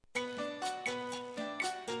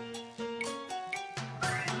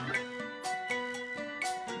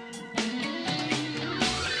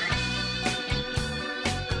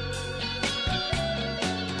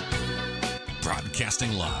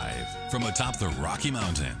Broadcasting live from atop the Rocky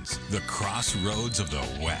Mountains, the crossroads of the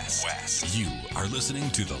West. You are listening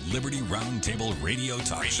to the Liberty Roundtable Radio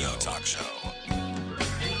Talk Show.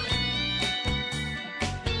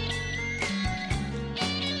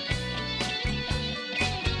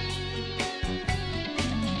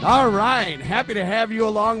 All right. Happy to have you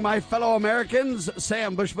along, my fellow Americans.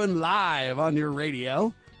 Sam Bushman live on your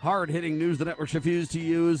radio. Hard-hitting news the networks refuse to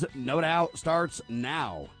use, no doubt, starts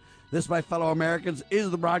now. This, my fellow Americans, is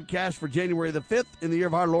the broadcast for January the 5th in the year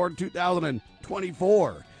of our Lord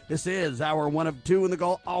 2024. This is our one of two, and the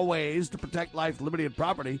goal always to protect life, liberty, and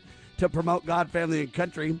property, to promote God, family, and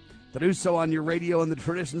country, to do so on your radio in the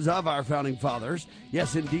traditions of our founding fathers.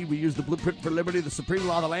 Yes, indeed, we use the blueprint for liberty, the supreme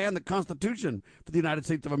law of the land, the Constitution for the United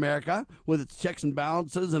States of America, with its checks and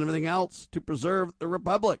balances and everything else to preserve the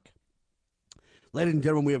republic. Ladies and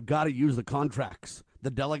gentlemen, we have got to use the contracts, the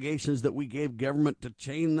delegations that we gave government, to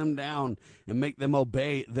chain them down and make them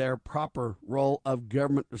obey their proper role of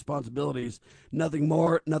government responsibilities. Nothing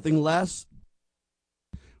more, nothing less.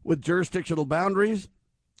 With jurisdictional boundaries,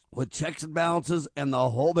 with checks and balances, and the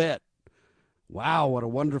whole bit. Wow, what a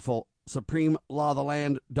wonderful supreme law of the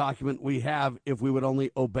land document we have if we would only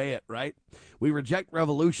obey it, right? We reject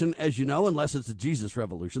revolution, as you know, unless it's a Jesus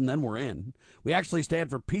revolution, then we're in. We actually stand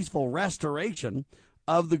for peaceful restoration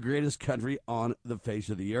of the greatest country on the face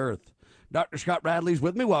of the earth. Dr. Scott Radley's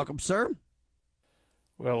with me. Welcome, sir.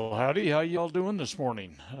 Well, howdy. How y'all doing this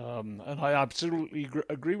morning? And I absolutely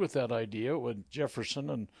agree with that idea when Jefferson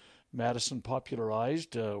and Madison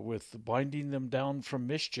popularized with binding them down from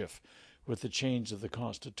mischief with the chains of the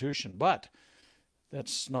Constitution. But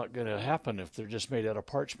that's not going to happen if they're just made out of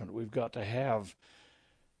parchment. We've got to have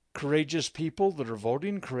courageous people that are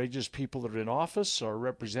voting, courageous people that are in office. Our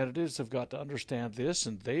representatives have got to understand this,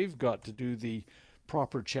 and they've got to do the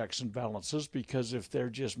proper checks and balances, because if they're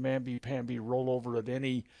just mamby-pamby roll over at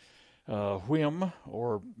any whim,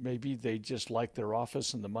 or maybe they just like their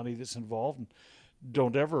office and the money that's involved, and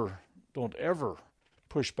don't ever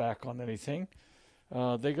push back on anything,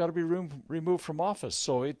 they got to be removed from office.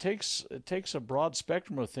 So it takes a broad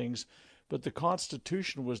spectrum of things, but the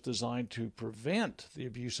Constitution was designed to prevent the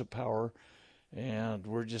abuse of power, and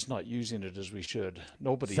we're just not using it as we should.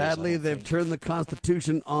 Nobody. Sadly, they've turned the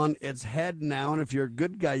Constitution on its head now, and if you're a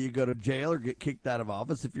good guy, you go to jail or get kicked out of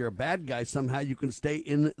office. If you're a bad guy, somehow you can stay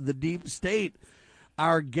in the deep state.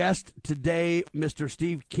 Our guest today, Mr.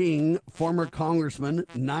 Steve King, former congressman,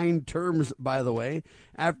 9 terms, by the way,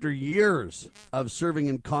 after years of serving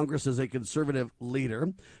in Congress as a conservative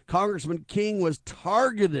leader. Congressman King was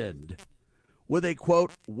targeted with a,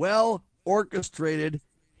 quote, well-orchestrated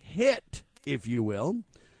hit, if you will,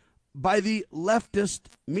 by the leftist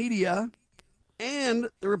media and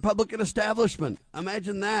the Republican establishment.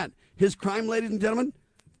 Imagine that. His crime, ladies and gentlemen,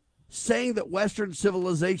 saying that Western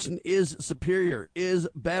civilization is superior, is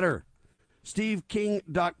better.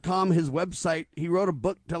 SteveKing.com, his website, he wrote a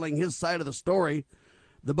book telling his side of the story.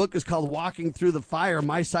 The book is called Walking Through the Fire,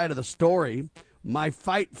 My Side of the Story, My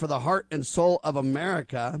Fight for the Heart and Soul of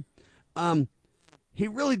America. He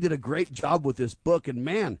really did a great job with this book, and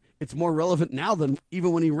man, it's more relevant now than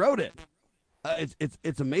even when he wrote it.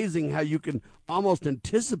 It's amazing how you can almost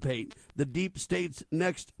anticipate the deep state's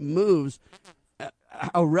next moves,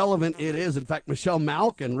 how relevant it is. In fact, Michelle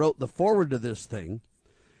Malkin wrote the foreword to this thing,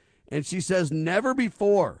 and she says, never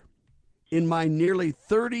before in my nearly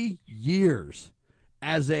 30 years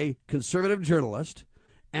as a conservative journalist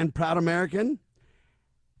and proud American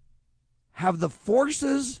have the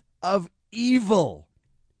forces of evil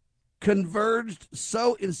converged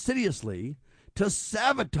so insidiously to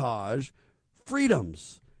sabotage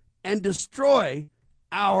freedoms and destroy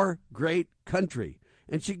our great country.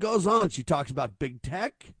 And she goes on, she talks about big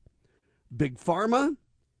tech, big pharma,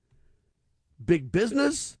 big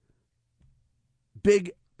business,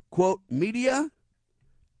 big, quote, media,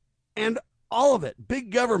 and all of it,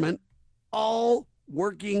 big government, all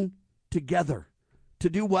working together. To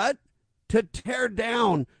do what? To tear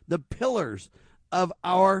down the pillars of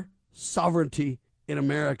our sovereignty in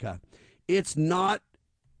America. It's not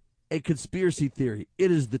a conspiracy theory. It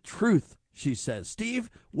is the truth, she says. Steve,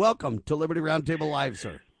 welcome to Liberty Roundtable Live,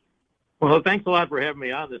 sir. Well, thanks a lot for having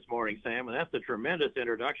me on this morning, Sam, and that's a tremendous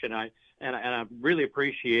introduction. I really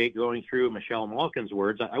appreciate going through Michelle Malkin's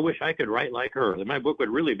words. I wish I could write like her. My book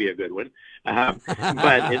would really be a good one.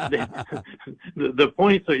 But the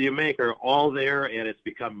points that you make are all there, and it's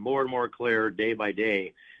become more and more clear day by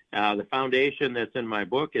day. The foundation that's in my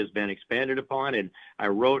book has been expanded upon, and I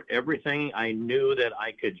wrote everything I knew that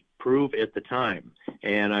I could prove at the time.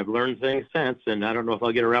 And I've learned things since, and I don't know if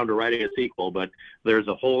I'll get around to writing a sequel, but there's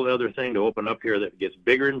a whole other thing to open up here that gets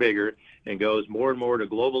bigger and bigger and goes more and more to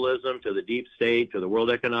globalism, to the deep state, to the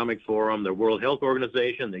World Economic Forum, the World Health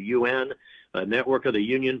Organization, the UN, a network of the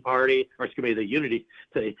Union Party, or excuse me, the Unity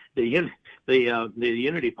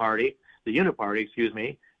Party, the Uniparty, excuse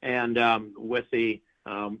me, and with the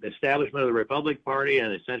establishment of the Republican Party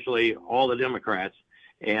and essentially all the Democrats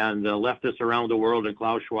and the leftists around the world and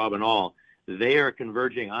Klaus Schwab and all, they are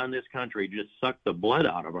converging on this country, just suck the blood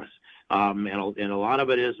out of us. And a lot of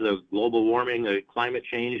it is the global warming, the climate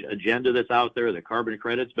change agenda that's out there, the carbon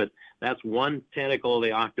credits, but that's one tentacle of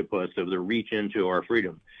the octopus of the reach into our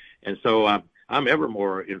freedom. And so I'm ever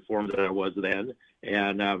more informed than I was then,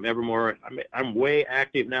 and I'm way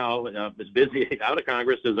active now, as busy out of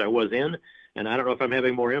Congress as I was in, and I don't know if I'm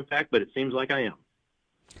having more impact, but it seems like I am.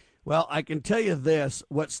 Well, I can tell you this,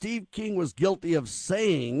 what Steve King was guilty of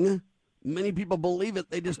saying, many people believe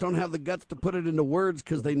it, they just don't have the guts to put it into words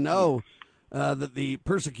because they know that the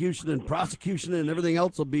persecution and prosecution and everything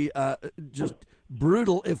else will be just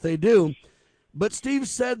brutal if they do. But Steve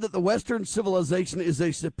said that the Western civilization is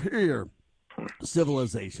a superior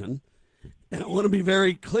civilization, and I want to be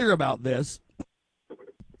very clear about this.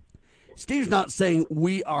 Steve's not saying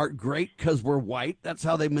we are great because we're white. That's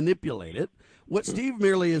how they manipulate it. What Steve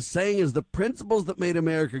merely is saying is the principles that made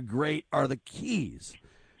America great are the keys.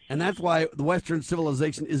 And that's why the Western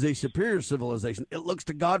civilization is a superior civilization. It looks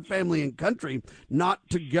to God, family, and country, not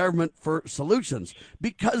to government for solutions.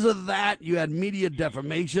 Because of that, you had media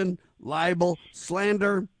defamation, libel,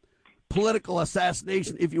 slander, political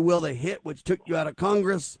assassination, if you will, the hit which took you out of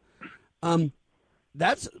Congress.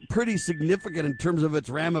 That's pretty significant in terms of its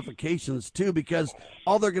ramifications, too, because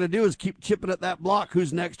all they're going to do is keep chipping at that block.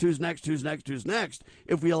 Who's next, who's next, who's next, who's next,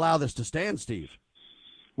 if we allow this to stand, Steve.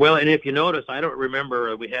 Well, and if you notice, I don't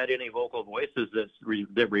remember we had any vocal voices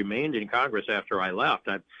that remained in Congress after I left.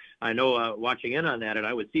 I know watching in on that, and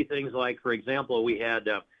I would see things like, for example, we had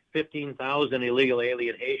 15,000 illegal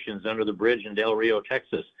alien Haitians under the bridge in Del Rio,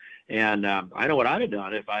 Texas. And I know what I'd have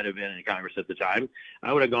done if I'd have been in Congress at the time.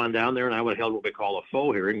 I would have gone down there and I would have held what we call a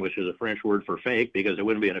faux hearing, which is a French word for fake because it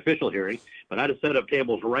wouldn't be an official hearing. But I'd have set up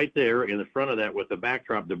tables right there in the front of that with the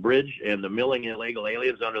backdrop, the bridge and the milling illegal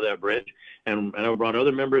aliens under that bridge. And I brought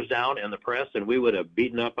other members down and the press, and we would have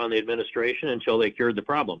beaten up on the administration until they cured the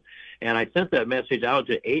problem. And I sent that message out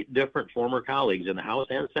to 8 different former colleagues in the House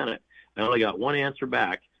and Senate. I only got one answer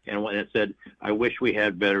back, and it said, "I wish we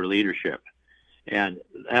had better leadership." And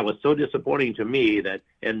that was so disappointing to me that,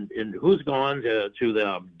 and who's gone to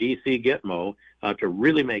the D.C. Gitmo to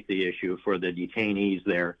really make the issue for the detainees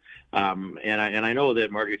there. And I know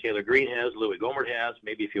that Marjorie Taylor Greene has, Louis Gohmert has,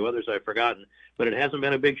 maybe a few others I've forgotten, but it hasn't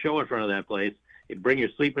been a big show in front of that place. You bring your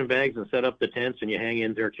sleeping bags and set up the tents and you hang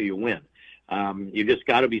in there till you win. You just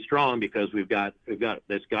got to be strong because we've got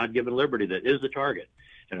this God-given liberty that is the target.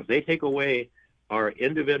 And if they take away our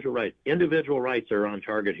individual rights are on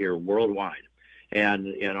target here worldwide. And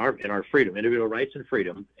in our freedom, individual rights and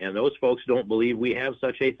freedom, and those folks don't believe we have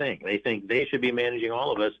such a thing. They think they should be managing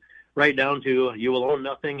all of us, right down to you will own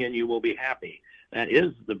nothing and you will be happy. That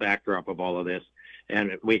is the backdrop of all of this.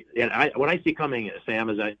 And what I see coming, Sam,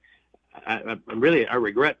 is I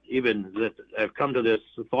regret even that I've come to this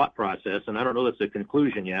thought process, and I don't know that's a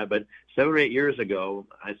conclusion yet, but 7 or 8 years ago,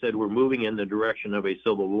 I said we're moving in the direction of a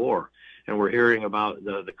civil war. And we're hearing about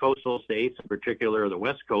the coastal states, in particular the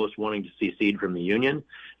West Coast, wanting to secede from the Union.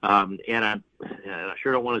 And I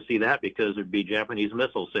sure don't want to see that because there'd be Japanese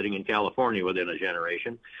missiles sitting in California within a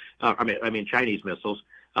generation. I mean Chinese missiles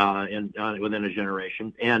within a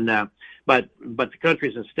generation. And but the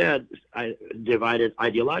countries instead divided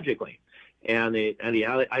ideologically. And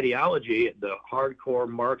the ideology, the hardcore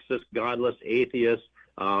Marxist, godless, atheist,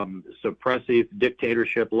 suppressive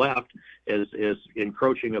dictatorship left is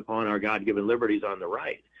encroaching upon our God-given liberties on the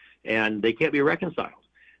right, and they can't be reconciled.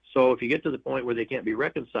 So if you get to the point where they can't be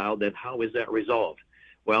reconciled, then how is that resolved?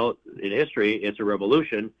 Well, in history, it's a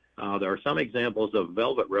revolution. There are some examples of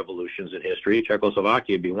velvet revolutions in history.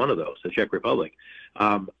 Czechoslovakia would be one of those, the Czech Republic.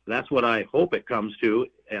 That's what I hope it comes to.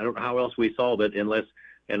 I don't know how else we solve it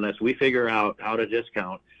unless we figure out how to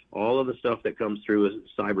discount all of the stuff that comes through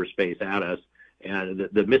cyberspace at us, and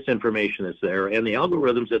the misinformation that's there, and the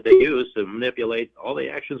algorithms that they use to manipulate all the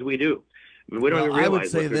actions we do. I mean, we don't even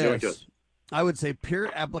realize what they're doing to us. I would say pure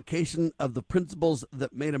application of the principles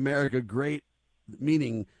that made America great,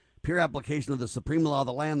 meaning pure application of the supreme law of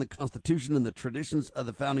the land, the Constitution, and the traditions of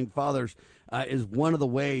the founding fathers is one of the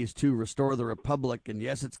ways to restore the republic. And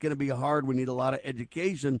yes, it's going to be hard. We need a lot of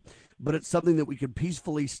education, but it's something that we can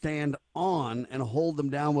peacefully stand on and hold them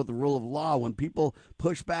down with the rule of law. When people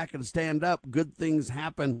push back and stand up, good things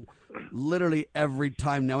happen literally every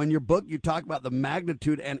time. Now, in your book, you talk about the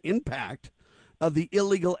magnitude and impact of the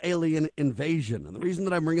illegal alien invasion. And the reason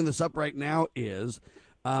that I'm bringing this up right now is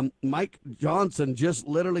Mike Johnson just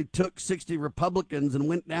literally took 60 Republicans and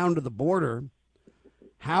went down to the border.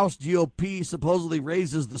 House GOP supposedly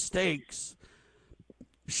raises the stakes.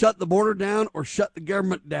 Shut the border down or shut the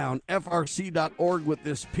government down. FRC.org with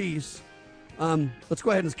this piece. Let's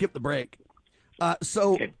go ahead and skip the break.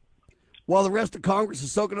 While the rest of Congress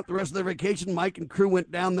is soaking up the rest of their vacation, Mike and crew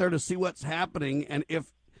went down there to see what's happening. And if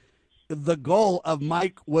the goal of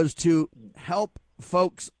Mike was to help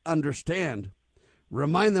folks understand,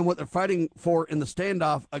 remind them what they're fighting for in the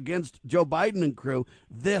standoff against Joe Biden and crew,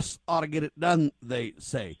 this ought to get it done, they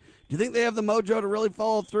say. Do you think they have the mojo to really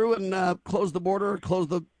follow through and close the border, close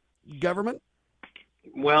the government?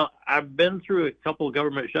 Well, I've been through a couple of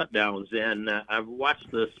government shutdowns, and I've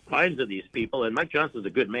watched the spines of these people, and Mike Johnson's a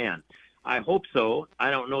good man. I hope so.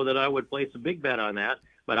 I don't know that I would place a big bet on that,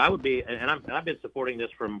 but I would be, and I've been supporting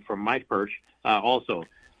this from my perch also.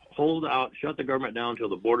 Hold out, shut the government down until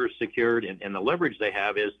the border's secured, and the leverage they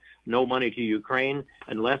have is no money to Ukraine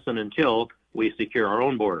unless and until we secure our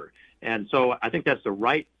own border. And so I think that's the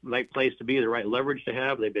right place to be, the right leverage to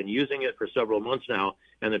have. They've been using it for several months now,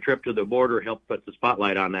 and the trip to the border helped put the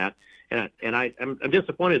spotlight on that. And I'm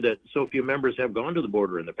disappointed that so few members have gone to the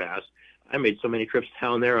border in the past. I made so many trips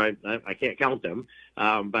down there, I can't count them,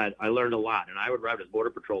 but I learned a lot. And I would ride with Border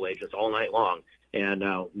Patrol agents all night long. And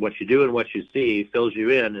what you do and what you see fills you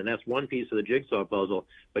in, and that's one piece of the jigsaw puzzle,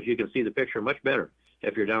 but you can see the picture much better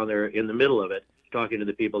if you're down there in the middle of it talking to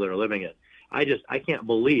the people that are living it. I can't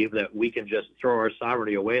believe that we can just throw our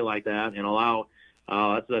sovereignty away like that and allow,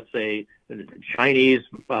 let's say, Chinese,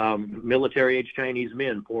 military-age Chinese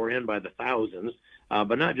men pour in by the thousands,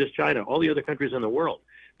 but not just China, all the other countries in the world.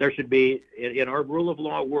 There should be, in our rule of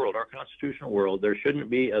law world, our constitutional world, there shouldn't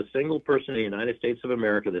be a single person in the United States of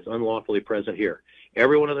America that's unlawfully present here.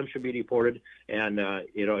 Every one of them should be deported. And,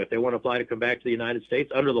 if they want to apply to come back to the United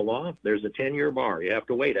States under the law, there's a 10-year bar. You have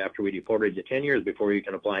to wait after we deported you 10 years before you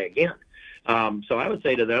can apply again. So I would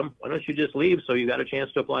say to them, why don't you just leave so you got a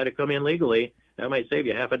chance to apply to come in legally? That might save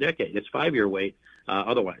you half a decade. It's 5-year wait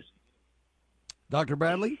otherwise. Dr.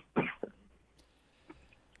 Bradley?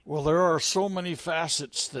 Well, there are so many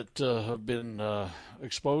facets that have been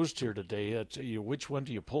exposed here today. Which one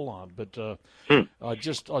do you pull on? But I'll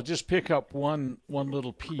just pick up one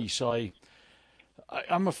little piece.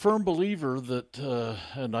 I'm a firm believer that,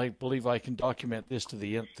 and I believe I can document this to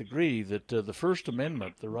the nth degree, that the First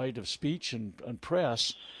Amendment, the right of speech and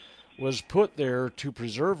press, was put there to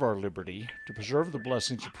preserve our liberty, to preserve the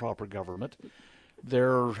blessings of proper government.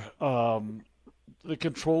 The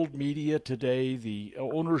controlled media today, the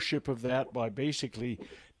ownership of that by basically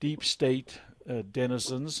deep state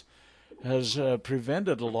denizens, has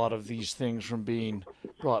prevented a lot of these things from being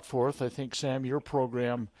brought forth. I think, Sam, your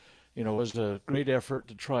program, was a great effort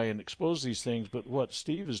to try and expose these things. But what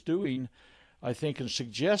Steve is doing, I think, and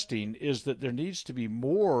suggesting is that there needs to be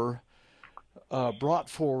more brought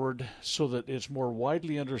forward so that it's more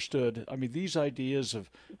widely understood. I mean, these ideas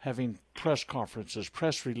of having press conferences,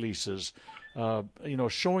 press releases,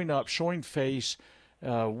 showing up, showing face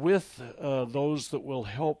with those that will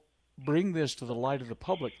help bring this to the light of the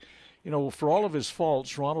public. For all of his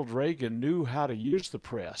faults, Ronald Reagan knew how to use the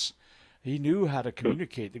press. He knew how to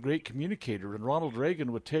communicate, the great communicator. And Ronald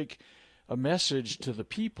Reagan would take a message to the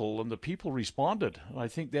people, and the people responded. And I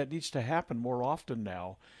think that needs to happen more often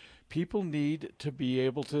now. People need to be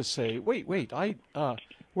able to say, wait,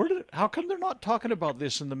 how come they're not talking about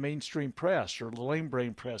this in the mainstream press, or the lame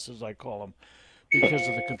brain press, as I call them, because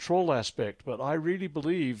of the control aspect. But I really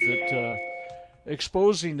believe that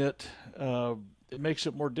exposing it makes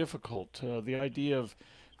it more difficult. The idea of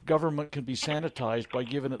government can be sanitized by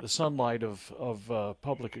giving it the sunlight of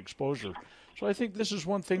public exposure. So I think this is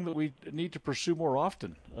one thing that we need to pursue more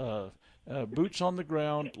often. Boots on the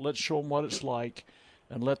ground, let's show them what it's like,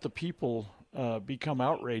 and let the people become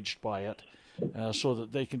outraged by it so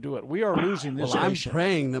that they can do it. We are losing this nation. I'm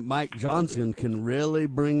praying that Mike Johnson can really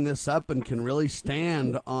bring this up and can really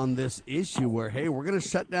stand on this issue where, hey, we're going to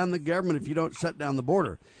shut down the government if you don't shut down the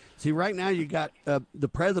border. See, right now you got the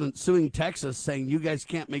president suing Texas saying you guys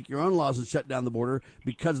can't make your own laws and shut down the border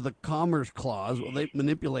because of the Commerce Clause. Well, they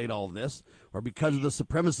manipulate all this, or because of the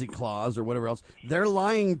Supremacy Clause or whatever else. They're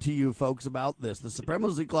lying to you folks about this. The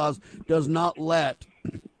Supremacy Clause does not let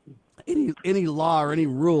any law or any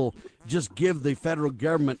rule just give the federal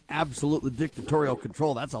government absolutely dictatorial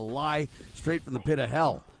control. That's a lie straight from the pit of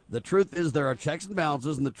hell. The truth is there are checks and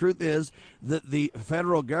balances, and the truth is that the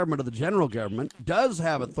federal government or the general government does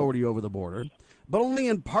have authority over the border, but only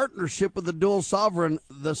in partnership with the dual sovereign,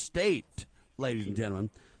 the state, ladies and gentlemen.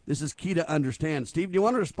 This is key to understand. Steve, do you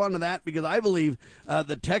want to respond to that? Because I believe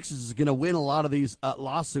that Texas is going to win a lot of these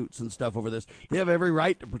lawsuits and stuff over this. They have every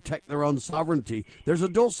right to protect their own sovereignty. There's a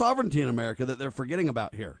dual sovereignty in America that they're forgetting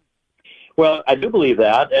about here. Well, I do believe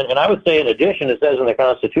that, and I would say in addition, it says in the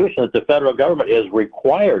Constitution that the federal government is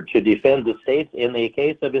required to defend the states in the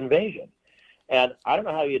case of invasion. And I don't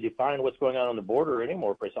know how you define what's going on the border any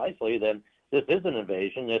more precisely than this is an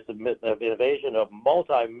invasion. It's an invasion of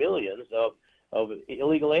multi-millions of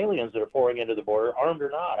illegal aliens that are pouring into the border, armed or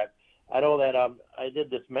not. I know that I did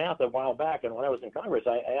this math a while back, and when I was in Congress,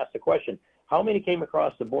 I asked the question, how many came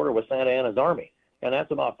across the border with Santa Anna's army? And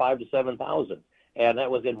that's about 5,000 to 7,000. And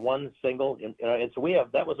that was in one single, and so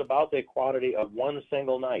that was about the quantity of one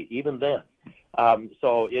single night, even then.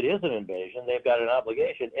 So it is an invasion. They've got an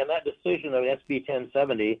obligation. And that decision of SB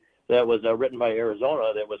 1070 that was written by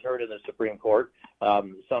Arizona that was heard in the Supreme Court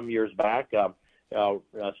some years back,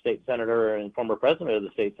 state senator and former president of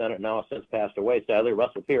the state senate, now since passed away, sadly,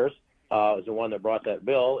 Russell Pierce, is the one that brought that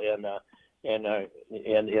bill. And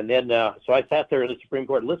then so I sat there in the Supreme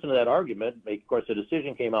Court and listened to that argument. Of course, the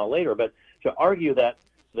decision came out later, but to argue that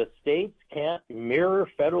the states can't mirror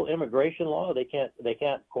federal immigration law, they can't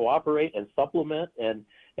cooperate and supplement, and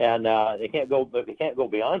they can't go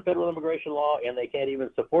beyond federal immigration law, and they can't even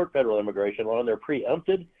support federal immigration law, and they're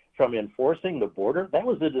preempted from enforcing the border. That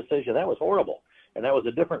was the decision. That was horrible, and that was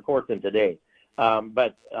a different court than today.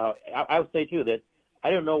 But I would say too that I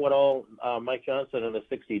don't know what all Mike Johnson and the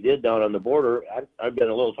 60 did down on the border. I've been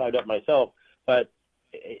a little tied up myself, but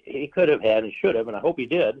he could have had and should have, and I hope he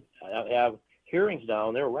did, have hearings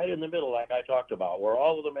down there right in the middle like I talked about, where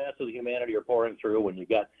all of the masses of humanity are pouring through when you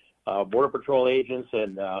got Border Patrol agents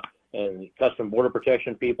and Custom Border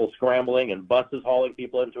Protection people scrambling and buses hauling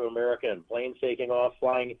people into America and planes taking off,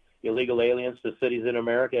 flying illegal aliens to cities in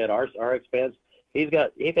America at our expense. He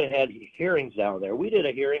could have had hearings down there. We did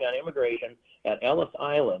a hearing on immigration at Ellis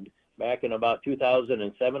Island back in about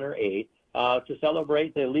 2007 or 8 to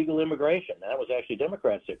celebrate the illegal immigration. That was actually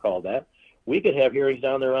Democrats that called that. We could have hearings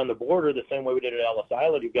down there on the border the same way we did at Ellis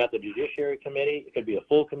Island. You've got the Judiciary Committee. It could be a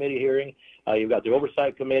full committee hearing. You've got the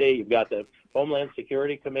Oversight Committee. You've got the Homeland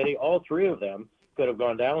Security Committee. All three of them could have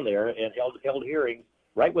gone down there and held hearings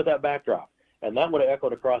right with that backdrop. And that would have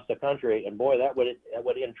echoed across the country. And, boy, that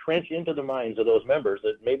would entrench into the minds of those members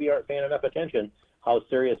that maybe aren't paying enough attention how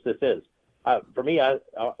serious this is. For me,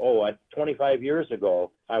 25 years ago,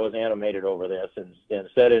 I was animated over this and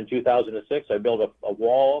said in 2006 I built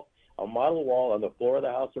a model wall on the floor of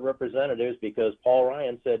the House of Representatives because Paul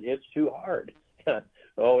Ryan said it's too hard.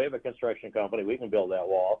 Oh, we have a construction company. We can build that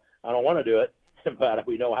wall. I don't want to do it, but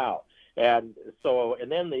we know how. And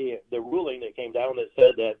then the ruling that came down that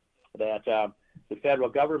said that the federal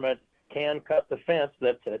government can cut the fence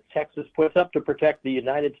that Texas puts up to protect the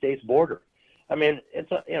United States border. I mean,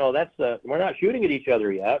 we're not shooting at each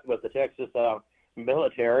other yet with the Texas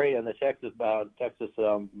military and the Texas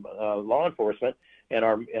law enforcement and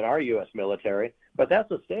our U.S. military, but that's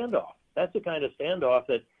a standoff. That's the kind of standoff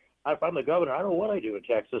that if I'm the governor, I don't know what I do in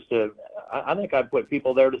Texas. I think I'd put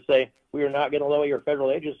people there to say, we are not going to allow your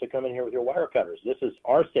federal agents to come in here with your wire cutters. This is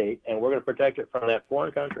our state, and we're going to protect it from that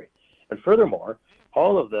foreign country. And furthermore,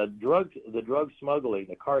 all of the drug smuggling,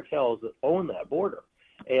 the cartels that own that border.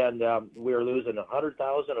 And we're losing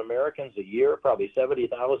 100,000 Americans a year, probably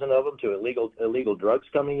 70,000 of them to illegal drugs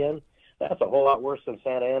coming in. That's a whole lot worse than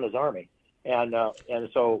Santa Anna's army. And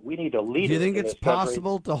so we need to lead. Do you think it's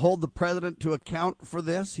possible to hold the president to account for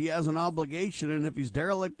this? He has an obligation, and if he's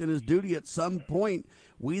derelict in his duty at some point,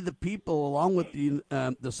 we the people, along with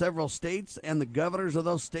the several states and the governors of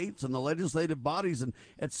those states and the legislative bodies, and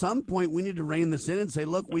at some point we need to rein this in and say,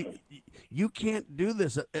 look, you can't do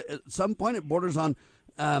this. At some point it borders on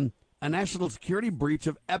a national security breach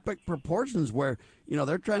of epic proportions where,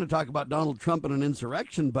 they're trying to talk about Donald Trump and an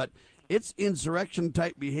insurrection, but it's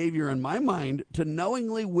insurrection-type behavior in my mind to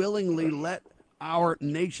knowingly, willingly let our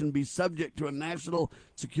nation be subject to a national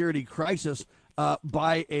security crisis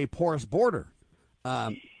by a porous border.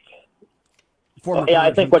 Former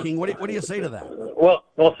Congressman King, what do you say to that?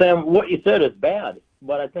 Well, Sam, what you said is bad,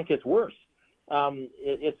 but I think it's worse.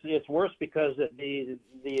 It's worse because of the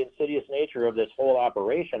insidious nature of this whole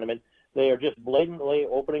operation. I mean, they are just blatantly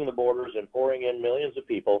opening the borders and pouring in millions of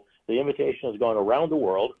people. The invitation has gone around the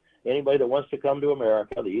world. Anybody that wants to come to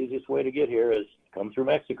America, the easiest way to get here is come through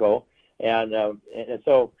Mexico. And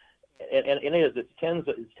it's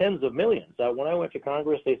tens of millions. When I went to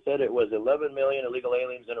Congress, they said it was 11 million illegal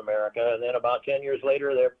aliens in America, and then about 10 years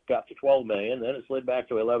later, they got to 12 million. Then it slid back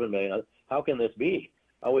to 11 million. How can this be?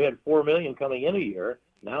 We had 4 million coming in a year.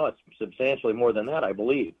 Now it's substantially more than that, I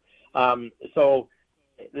believe. So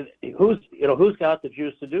who's got the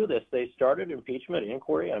juice to do this? They started impeachment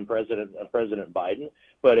inquiry on President Biden,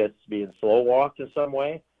 but it's being slow walked in some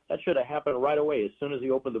way. That should have happened right away as soon as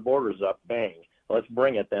he opened the borders up. Bang. Let's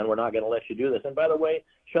bring it then. We're not going to let you do this. And by the way,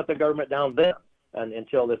 shut the government down then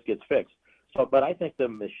until this gets fixed. So, but I think the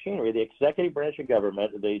machinery, the executive branch of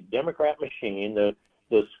government, the Democrat machine, the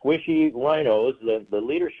squishy rhinos, the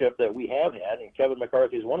leadership that we have had, and Kevin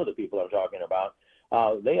McCarthy is one of the people I'm talking about,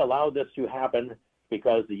 they allowed this to happen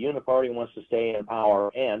because the Uniparty wants to stay in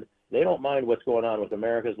power, and they don't mind what's going on with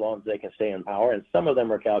America as long as they can stay in power. And some of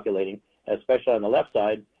them are calculating, especially on the left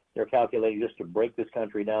side, they're calculating just to break this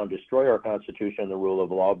country down, destroy our Constitution and the rule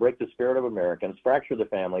of law, break the spirit of Americans, fracture the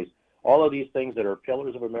families, all of these things that are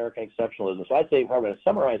pillars of American exceptionalism. So I'd say, if I'm going to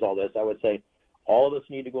summarize all this, I would say all of us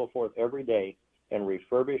need to go forth every day and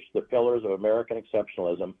refurbish the pillars of American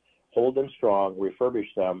exceptionalism, hold them strong,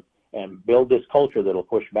 refurbish them, and build this culture that'll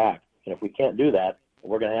push back. And if we can't do that,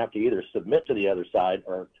 we're going to have to either submit to the other side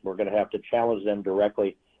or we're going to have to challenge them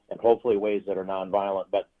directly and hopefully ways that are nonviolent.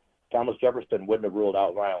 But Thomas Jefferson wouldn't have ruled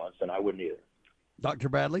out violence, and I wouldn't either. Dr.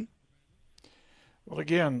 Bradley? Well,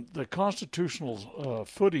 again, the constitutional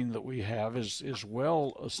footing that we have is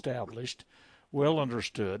well established, well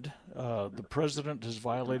understood. The president has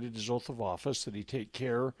violated his oath of office, that he take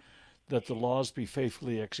care that the laws be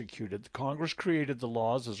faithfully executed. Congress created the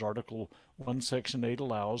laws, as Article 1, Section 8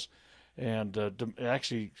 allows, and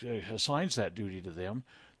actually assigns that duty to them.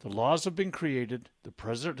 The laws have been created. The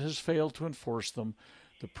president has failed to enforce them.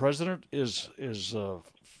 The president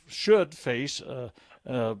should face a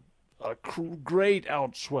great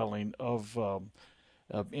outswelling of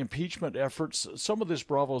impeachment efforts. Some of this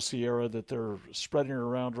Bravo Sierra that they're spreading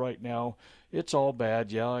around right now, it's all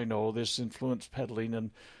bad. Yeah, I know, this influence peddling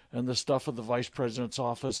and the stuff of the vice president's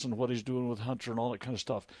office and what he's doing with Hunter and all that kind of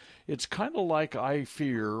stuff. It's kind of like I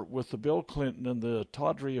fear with the Bill Clinton and the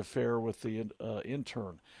Tawdry affair with the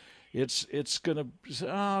intern. It's going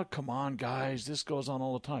to, come on, guys, this goes on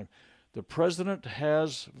all the time. The president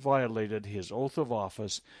has violated his oath of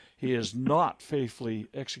office. He is not faithfully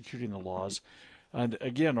executing the laws. And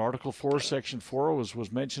again, Article 4, Section 4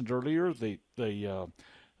 was mentioned earlier. The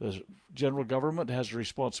general government has a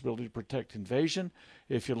responsibility to protect invasion.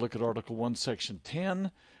 If you look at Article 1, Section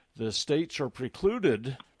 10, the states are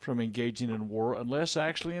precluded from engaging in war unless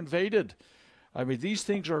actually invaded. I mean, these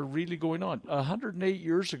things are really going on. 108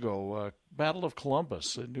 years ago, Battle of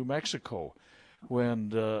Columbus in New Mexico,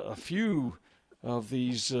 when a few of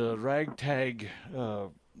these ragtag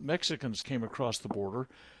Mexicans came across the border,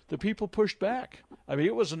 the people pushed back. I mean,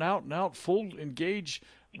 it was an out-and-out, full-engage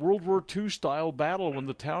World War II style battle when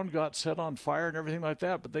the town got set on fire and everything like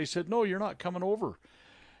that. But they said, no, you're not coming over.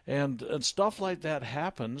 And stuff like that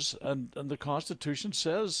happens, and the Constitution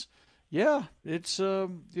says, yeah, it's,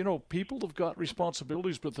 people have got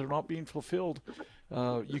responsibilities, but they're not being fulfilled.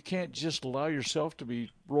 You can't just allow yourself to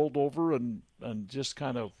be rolled over and just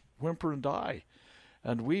kind of whimper and die.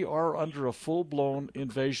 And we are under a full-blown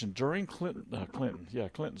invasion. During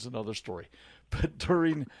Clinton's another story. But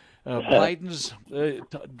during Biden's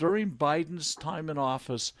time in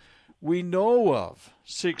office, we know of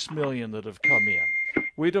 6 million that have come in.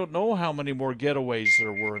 We don't know how many more getaways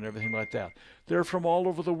there were and everything like that. They're from all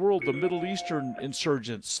over the world. The Middle Eastern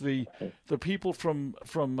insurgents, the people from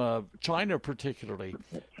China particularly,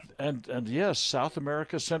 and yes, South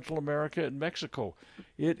America, Central America, and Mexico.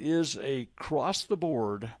 It is a across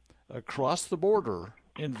the border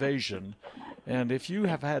invasion. And if you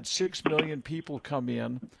have had 6 million people come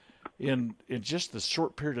in just the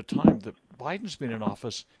short period of time that Biden's been in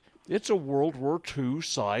office, it's a World War II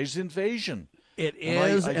size invasion. It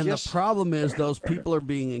is, and the problem is those people are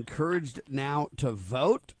being encouraged now to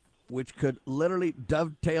vote, which could literally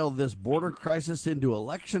dovetail this border crisis into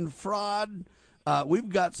election fraud. We've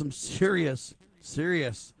got some serious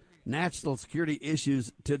national security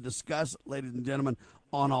issues to discuss, ladies and gentlemen,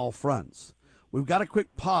 on all fronts. We've got a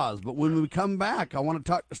quick pause, but when we come back, I want to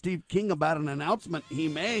talk to Steve King about an announcement he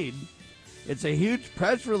made. It's a huge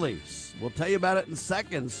press release. We'll tell you about it in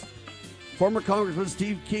seconds. Former Congressman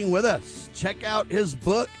Steve King with us. Check out his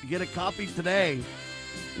book. Get a copy today.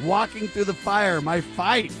 Walking Through the Fire, My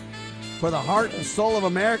Fight for the Heart and Soul of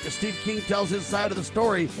America. Steve King tells his side of the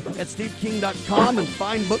story at steveking.com and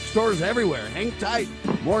find bookstores everywhere. Hang tight.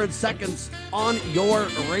 More in seconds on your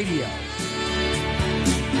radio.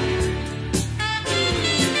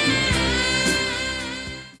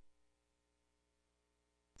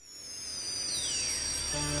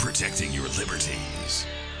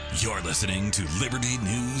 You're listening to Liberty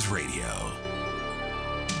News Radio.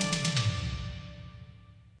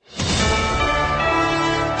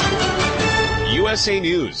 USA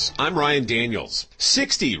News, I'm Ryan Daniels.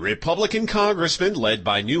 60 Republican congressmen, led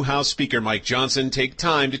by new House Speaker Mike Johnson, take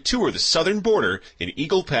time to tour the southern border in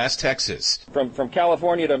Eagle Pass, Texas. From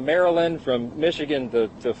California to Maryland, from Michigan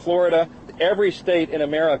to Florida, every state in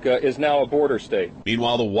America is now a border state.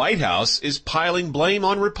 Meanwhile, the White House is piling blame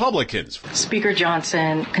on Republicans. Speaker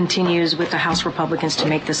Johnson continues with the House Republicans to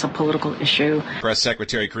make this a political issue. Press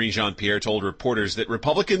Secretary Karine Jean-Pierre told reporters that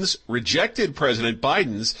Republicans rejected President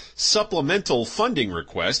Biden's supplemental funding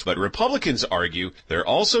request, but Republicans argue there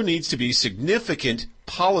also needs to be significant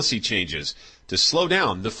policy changes to slow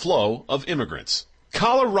down the flow of immigrants.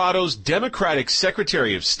 Colorado's Democratic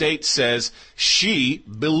Secretary of State says she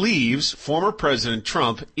believes former President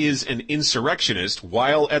Trump is an insurrectionist,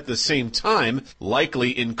 while at the same time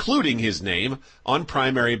likely including his name on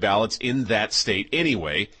primary ballots in that state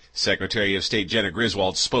anyway. Secretary of State Jenna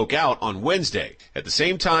Griswold spoke out on Wednesday. At the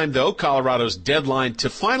same time, though, Colorado's deadline to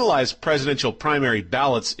finalize presidential primary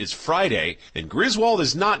ballots is Friday, and Griswold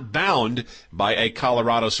is not bound by a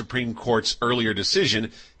Colorado Supreme Court's earlier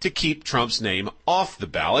decision to keep Trump's name off the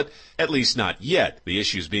ballot, at least not yet. The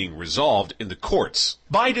issue is being resolved in the courts.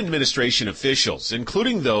 Biden administration officials,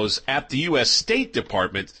 including those at the U.S. State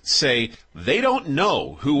Department, say they don't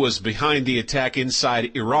know who was behind the attack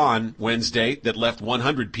inside Iran Wednesday that left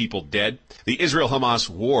 100 people dead. The Israel-Hamas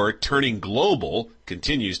war turning global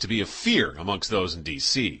continues to be a fear amongst those in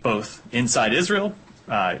D.C. Both inside Israel,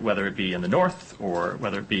 whether it be in the north or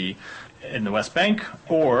whether it be in the West Bank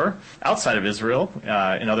or outside of Israel,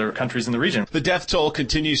 in other countries in the region. The death toll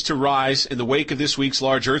continues to rise in the wake of this week's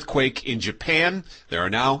large earthquake in Japan. There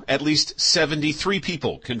are now at least 73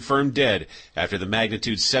 people confirmed dead after the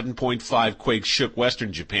magnitude 7.5 quake shook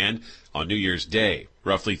western Japan on New Year's Day.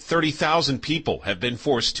 Roughly 30,000 people have been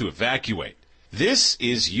forced to evacuate. This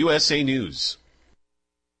is USA News.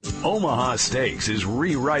 Omaha Steaks is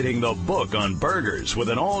rewriting the book on burgers with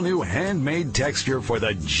an all-new handmade texture for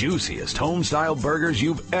the juiciest home-style burgers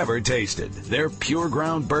you've ever tasted. Their pure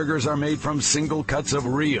ground burgers are made from single cuts of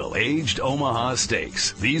real aged Omaha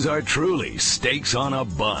steaks. These are truly steaks on a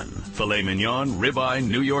bun. Filet mignon, ribeye,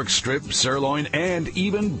 New York strip, sirloin, and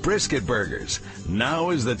even brisket burgers. Now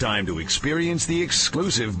is the time to experience the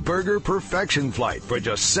exclusive Burger Perfection Flight for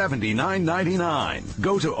just $79.99.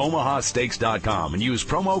 Go to omahasteaks.com and use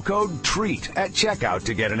promo code TREAT at checkout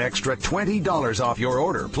to get an extra $20 off your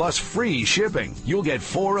order, plus free shipping. You'll get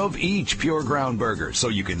 4 of each pure ground burger, so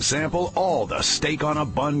you can sample all the steak on a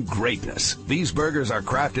bun greatness. These burgers are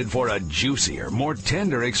crafted for a juicier, more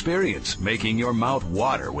tender experience, making your mouth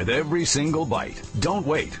water with every single bite. Don't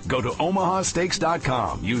wait. Go to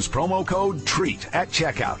omahasteaks.com. Use promo code TREAT at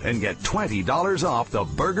checkout and get $20 off the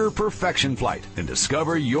Burger Perfection Flight and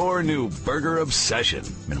discover your new burger obsession.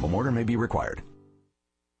 Minimum order may be required.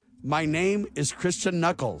 My name is Christian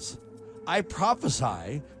Knuckles. I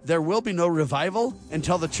prophesy there will be no revival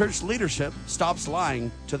until the church leadership stops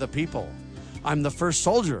lying to the people. I'm the first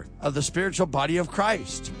soldier of the spiritual body of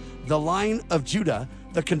Christ, the Lion of Judah,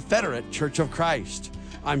 the Confederate Church of Christ.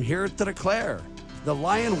 I'm here to declare the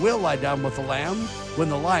lion will lie down with the lamb when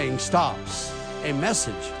the lying stops. A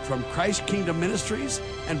message from Christ Kingdom Ministries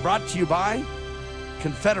and brought to you by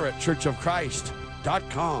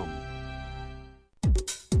ConfederateChurchOfChrist.com.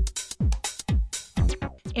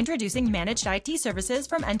 Introducing Managed IT Services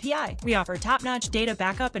from NPI. We offer top-notch data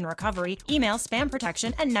backup and recovery, email spam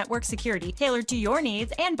protection, and network security tailored to your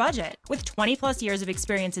needs and budget. With 20-plus years of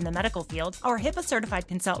experience in the medical field, our HIPAA-certified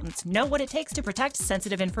consultants know what it takes to protect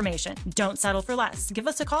sensitive information. Don't settle for less. Give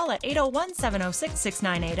us a call at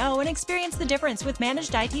 801-706-6980 and experience the difference with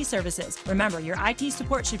Managed IT Services. Remember, your IT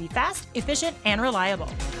support should be fast, efficient, and reliable.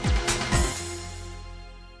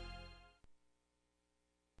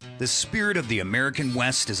 The spirit of the American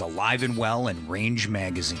West is alive and well in Range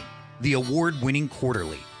Magazine, the award-winning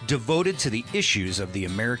quarterly devoted to the issues of the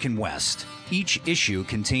American West. Each issue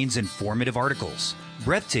contains informative articles,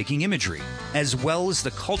 breathtaking imagery, as well as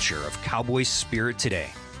the culture of cowboy spirit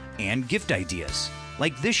today, and gift ideas,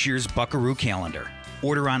 like this year's Buckaroo calendar.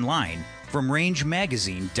 Order online from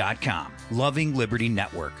rangemagazine.com. Loving Liberty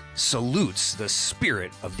Network salutes the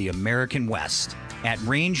spirit of the American West at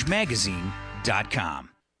rangemagazine.com.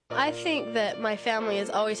 I think that my family has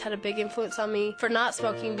always had a big influence on me for not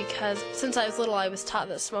smoking because since I was little I was taught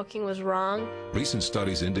that smoking was wrong. Recent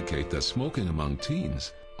studies indicate that smoking among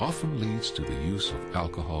teens often leads to the use of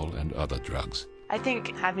alcohol and other drugs. I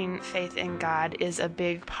think having faith in God is a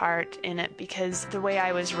big part in it because the way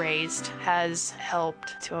I was raised has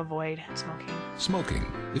helped to avoid smoking. Smoking.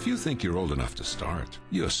 If you think you're old enough to start,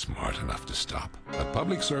 you're smart enough to stop. A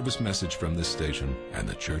public service message from this station and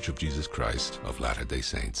the Church of Jesus Christ of Latter-day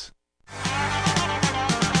Saints.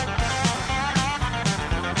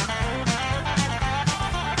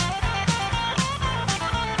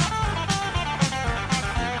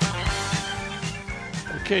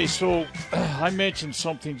 Okay, so I mentioned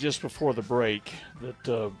something just before the break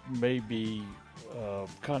that may be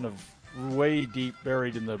kind of way deep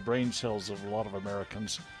buried in the brain cells of a lot of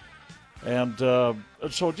Americans. And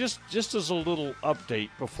so just as a little update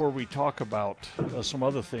before we talk about some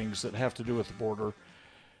other things that have to do with the border,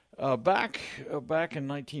 back in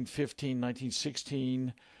 1915,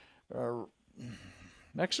 1916,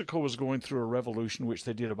 Mexico was going through a revolution, which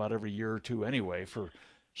they did about every year or two anyway, for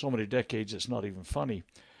so many decades it's not even funny.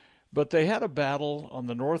 But they had a battle on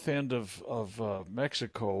the north end of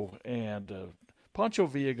Mexico, and Pancho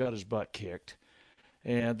Villa got his butt kicked,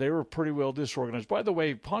 and they were pretty well disorganized. By the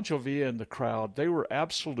way, Pancho Villa and the crowd, they were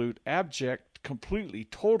absolute, abject, completely,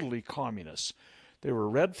 totally communists. They were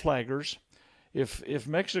red flaggers. If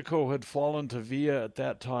Mexico had fallen to Villa at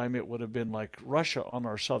that time, it would have been like Russia on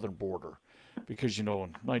our southern border, because, you know,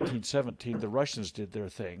 in 1917, the Russians did their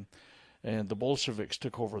thing, and the Bolsheviks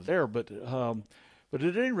took over there. But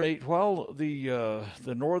at any rate, while the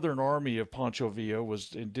northern army of Pancho Villa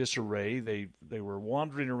was in disarray, they were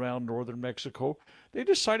wandering around northern Mexico, they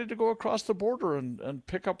decided to go across the border and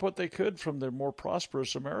pick up what they could from the more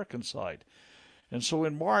prosperous American side. And so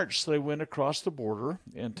in March, they went across the border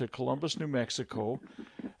into Columbus, New Mexico.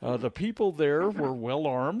 The people there were well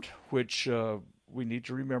armed, which we need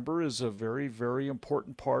to remember is a very, very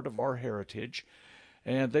important part of our heritage.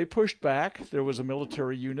 And they pushed back. There was a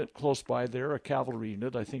military unit close by there, a cavalry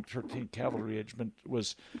unit. I think 13th Cavalry Regiment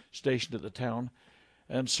was stationed at the town.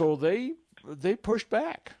 And so they pushed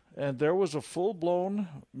back. And there was a full-blown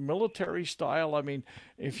military style. I mean,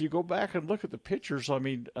 if you go back and look at the pictures, I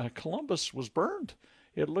mean, Columbus was burned.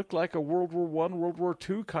 It looked like a World War I, World War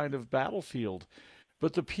II kind of battlefield.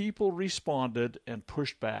 But the people responded and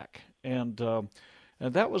pushed back. And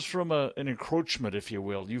that was from an encroachment, if you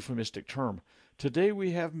will, euphemistic term. Today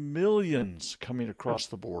we have millions coming across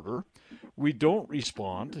the border. We don't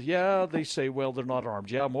respond. Yeah, they say, well, they're not armed.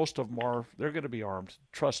 Yeah, most of them are. They're going to be armed.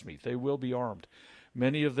 Trust me, they will be armed.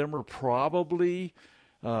 Many of them are probably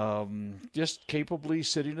just capably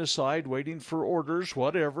sitting aside, waiting for orders,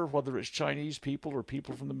 whatever, whether it's Chinese people or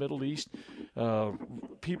people from the Middle East,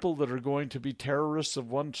 people that are going to be terrorists of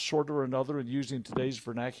one sort or another and using today's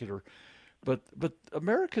vernacular. But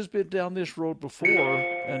America's been down this road before,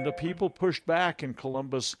 and the people pushed back in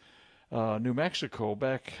Columbus, New Mexico,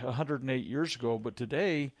 back 108 years ago. But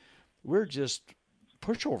today, we're just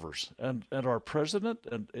pushovers, and our president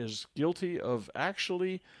is guilty of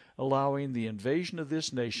actually allowing the invasion of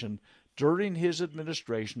this nation during his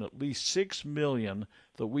administration. At least 6 million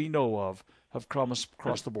that we know of have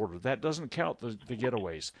crossed the border. That doesn't count the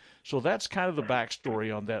getaways. So that's kind of the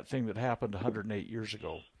backstory on that thing that happened 108 years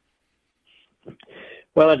ago.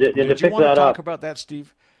 Well, to do you pick want that to talk up about that,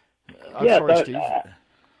 Steve? Yeah, sorry, Steve.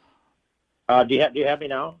 Do you have me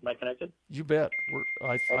now? Am I connected? You bet.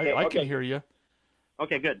 I can hear you.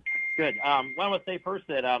 Okay, good. Well, I want to say first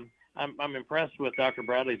that I'm impressed with Dr.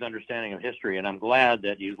 Bradley's understanding of history, and I'm glad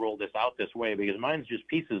that you rolled this out this way, because mine's just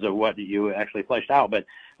pieces of what you actually fleshed out. But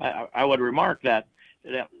I would remark that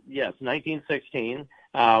yes, 1916,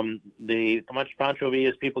 the Pancho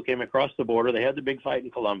Villa's people came across the border. They had the big fight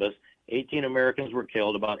in Columbus. 18 Americans were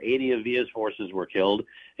killed. About 80 of Villa's forces were killed.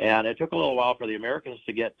 And it took a little while for the Americans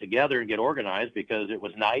to get together and get organized, because it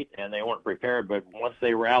was night and they weren't prepared. But once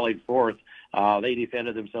they rallied forth, they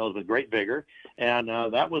defended themselves with great vigor. And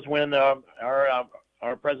that was when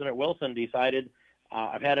our President Wilson decided,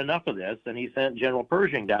 I've had enough of this. And he sent General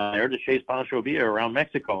Pershing down there to chase Pancho Villa around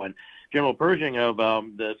Mexico. And General Pershing of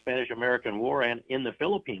the Spanish-American War and in the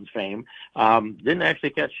Philippines fame didn't actually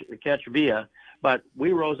catch Villa. But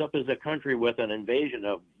we rose up as a country with an invasion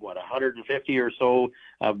of, 150 or so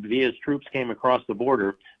of Villa's troops came across the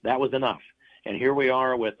border. That was enough. And here we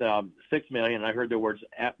are with 6 million. I heard the words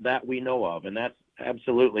that we know of, and that's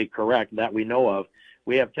absolutely correct, that we know of.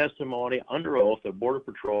 We have testimony under oath of Border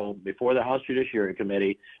Patrol before the House Judiciary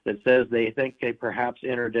Committee that says they think they perhaps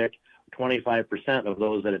interdict 25% of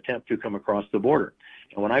those that attempt to come across the border.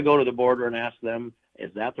 And when I go to the border and ask them,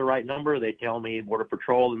 Is that the right number? They tell me Border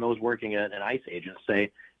Patrol and those working at an ICE agent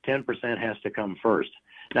say 10% has to come first.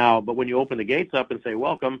 Now, but when you open the gates up and say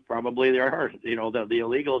welcome, probably there are, the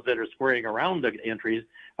illegals that are squaring around the entries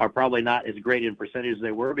are probably not as great in percentage as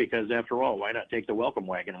they were, because after all, why not take the welcome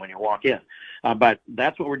wagon when you walk in? But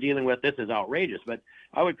that's what we're dealing with. This is outrageous. But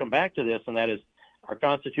I would come back to this, and that is, our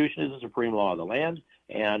Constitution is the supreme law of the land,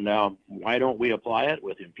 and why don't we apply it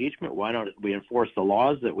with impeachment? Why don't we enforce the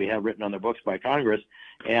laws that we have written on the books by Congress?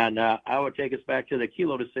 And I would take us back to the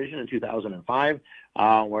Kelo decision in 2005,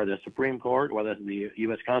 where the Supreme Court, where the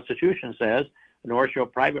U.S. Constitution says, nor shall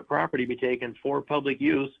private property be taken for public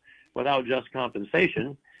use without just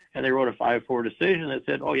compensation. And they wrote a 5-4 decision that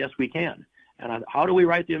said, oh, yes, we can. And how do we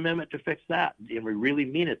write the amendment to fix that? And we really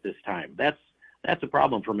mean it this time. That's a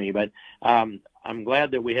problem for me. But I'm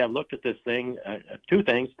glad that we have looked at this thing. Two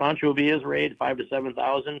things: Pancho Villa's raid, 5,000 to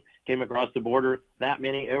 7,000 came across the border. That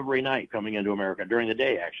many every night coming into America during the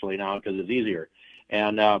day, actually, now, because it's easier.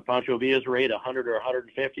 And Pancho Villa's raid, 100 or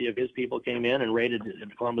 150 of his people came in and raided in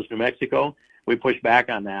Columbus, New Mexico. We pushed back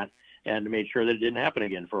on that and made sure that it didn't happen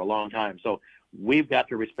again for a long time. So we've got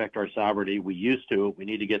to respect our sovereignty. We used to. We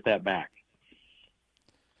need to get that back.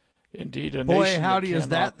 Indeed. Boy, howdy, is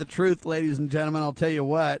that the truth, ladies and gentlemen. I'll tell you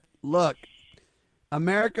what. Look,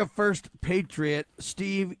 America First Patriot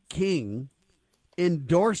Steve King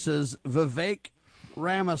endorses Vivek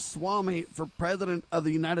Ramaswamy for President of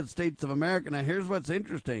the United States of America. Now, here's what's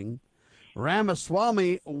interesting.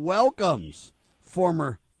 Ramaswamy welcomes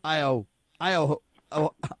former Iowa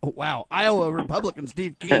Republican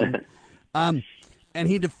Steve King, and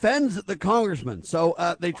he defends the congressman.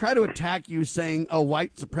 So they try to attack you saying,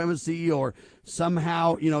 white supremacy, or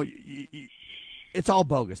somehow, it's all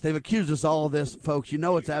bogus. They've accused us all of this, folks.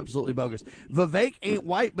 It's absolutely bogus. Vivek ain't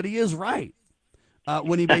white, but he is right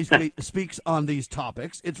when he basically speaks on these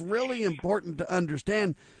topics. It's really important to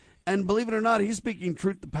understand. And believe it or not, he's speaking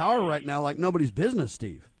truth to power right now like nobody's business,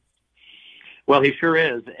 Steve. Well, he sure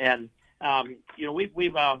is. And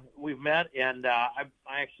we've met, and I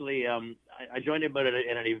actually I joined him at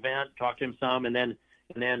an event, talked to him some, and then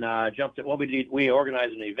jumped at. Well, we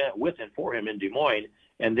organized an event with and for him in Des Moines,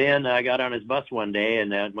 and then I got on his bus one day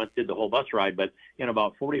and did the whole bus ride. But in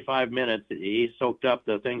about 45 minutes, he soaked up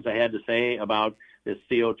the things I had to say about this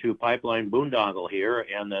CO2 pipeline boondoggle here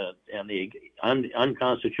and the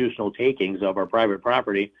unconstitutional takings of our private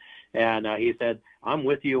property. And he said, I'm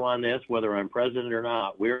with you on this, whether I'm president or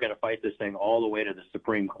not. We're going to fight this thing all the way to the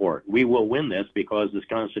Supreme Court. We will win this because this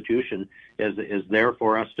Constitution is there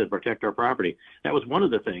for us to protect our property. That was one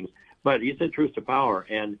of the things. But he said truth to power.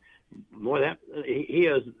 And more that he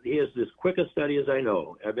is as quick a study as I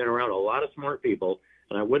know. I've been around a lot of smart people,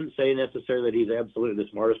 and I wouldn't say necessarily that he's absolutely the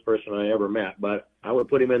smartest person I ever met, but I would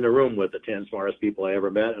put him in the room with the 10 smartest people I ever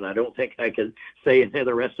met, and I don't think I can say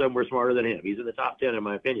the rest of them were smarter than him. He's in the top 10, in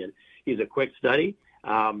my opinion. He's a quick study,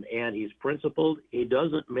 and he's principled. He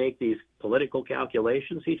doesn't make these political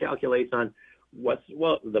calculations. He calculates on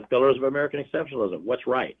the pillars of American exceptionalism, what's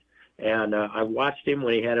right. And I watched him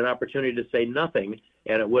when he had an opportunity to say nothing,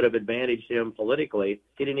 and it would have advantaged him politically.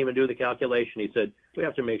 He didn't even do the calculation. He said, we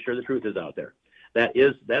have to make sure the truth is out there. That's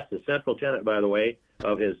the central tenet, by the way,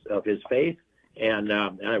 of his faith, and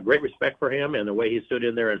I have great respect for him and the way he stood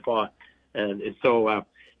in there and fought. And so,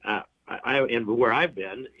 and where I've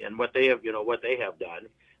been and what they have done,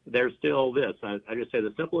 there's still this. I just say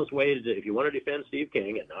the simplest way to, if you want to defend Steve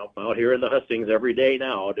King, and I'm out here in the hustings every day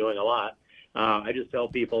now, doing a lot. I just tell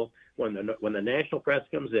people when the national press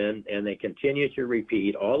comes in and they continue to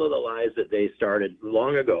repeat all of the lies that they started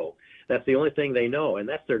long ago. That's the only thing they know, and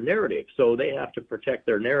that's their narrative. So they have to protect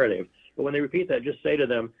their narrative. But when they repeat that, just say to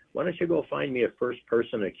them, why don't you go find me a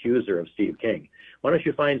first-person accuser of Steve King? Why don't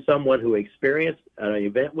you find someone who experienced an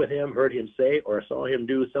event with him, heard him say, or saw him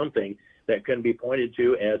do something that can be pointed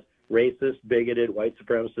to as racist, bigoted, white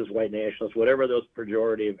supremacist, white nationalist, whatever those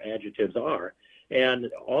pejorative adjectives are.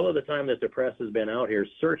 And all of the time that the press has been out here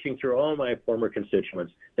searching through all my former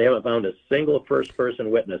constituents, they haven't found a single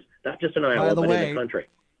first-person witness, not just in Iowa, but in the country.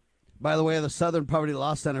 By the way, the Southern Poverty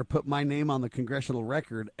Law Center put my name on the congressional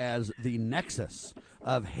record as the nexus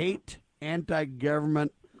of hate,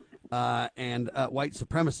 anti-government, and white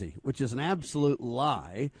supremacy, which is an absolute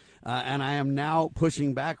lie. And I am now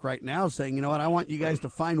pushing back right now saying, you know what, I want you guys to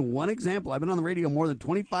find one example. I've been on the radio more than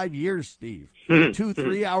 25 years, Steve.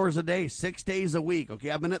 2-3 hours a day, 6 days a week. Okay,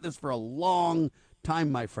 I've been at this for a long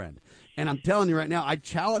time, my friend. And I'm telling you right now, I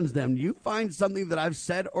challenge them. You find something that I've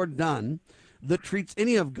said or done that treats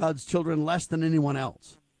any of God's children less than anyone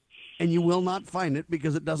else. and you will not find it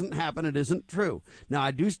because it doesn't happen. It isn't true. Now, I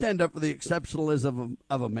do stand up for the exceptionalism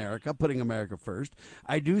of America, putting America first.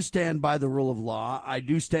 I do stand by the rule of law. I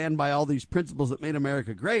do stand by all these principles that made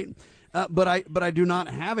America great. But I do not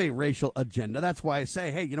have a racial agenda. That's why I say,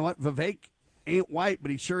 hey, you know what? Vivek ain't white, but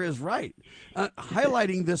he sure is right.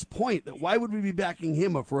 Highlighting this point that why would we be backing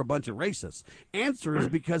him up for a bunch of racists? Answer is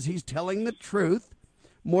because he's telling the truth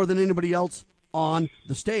more than anybody else on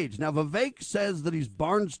the stage. Now, Vivek says that he's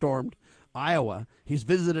barnstormed Iowa. He's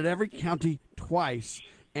visited every county twice.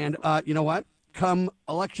 And you know what? Come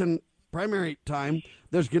election primary time,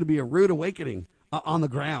 there's going to be a rude awakening on the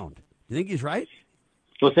ground. Do you think he's right?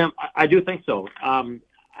 Well, Sam, I do think so.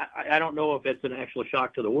 I don't know if it's an actual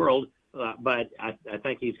shock to the world, but I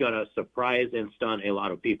think he's going to surprise and stun a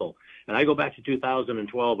lot of people. And I go back to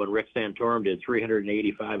 2012 when Rick Santorum did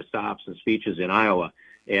 385 stops and speeches in Iowa.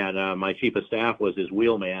 And my chief of staff was his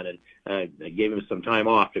wheelman, and I gave him some time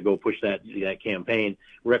off to go push that campaign.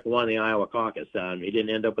 Rick won the Iowa caucus. He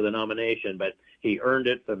didn't end up with a nomination, but he earned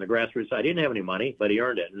it from the grassroots side. He didn't have any money, but he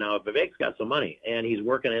earned it. Now Vivek's got some money, and he's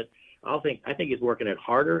working it. I think he's working it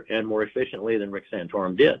harder and more efficiently than Rick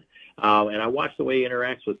Santorum did. And I watch the way he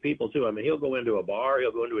interacts with people too. I mean, he'll go into a bar,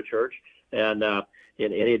 he'll go into a church, and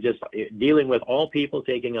he just dealing with all people,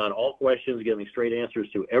 taking on all questions, giving straight answers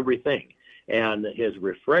to everything. And his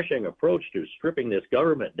refreshing approach to stripping this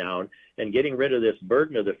government down and getting rid of this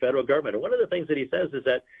burden of the federal government. And one of the things that he says is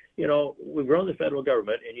that, you know, we've grown the federal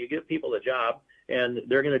government and you give people a job and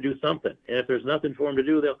they're going to do something. And if there's nothing for them to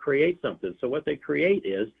do, they'll create something. So what they create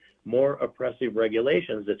is more oppressive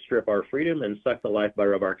regulations that strip our freedom and suck the lifeblood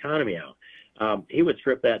of our economy out. He would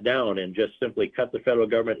strip that down and just simply cut the federal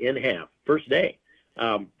government in half first day.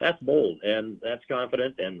 That's bold and that's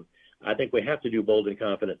confident, and I think we have to do bold and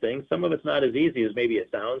confident things. Some of it's not as easy as maybe it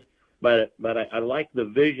sounds, but I like the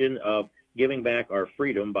vision of giving back our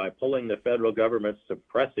freedom by pulling the federal government's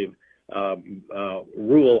suppressive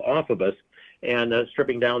rule off of us and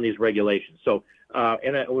stripping down these regulations. So, we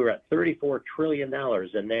were at $34 trillion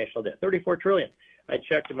in national debt. $34 trillion. I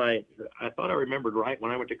checked I thought I remembered right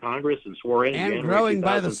when I went to Congress and swore in. And growing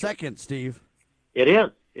by the second, Steve. It is.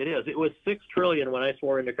 It was $6 trillion when I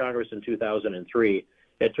swore into Congress in 2003.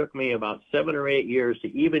 It took me about 7 or 8 years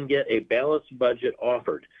to even get a balanced budget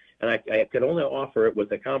offered. And I could only offer it with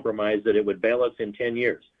the compromise that it would balance in 10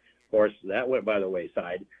 years. Of course, that went by the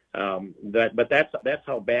wayside. But that's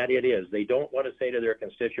how bad it is. They don't want to say to their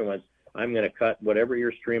constituents, I'm going to cut whatever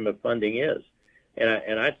your stream of funding is.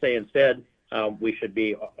 And I'd say instead, we should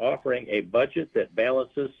be offering a budget that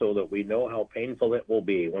balances so that we know how painful it will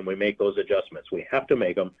be when we make those adjustments. We have to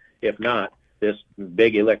make them. If not, this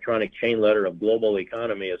big electronic chain letter of global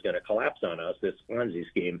economy is going to collapse on us, this Ponzi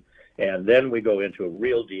scheme, and then we go into a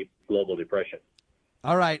real deep global depression.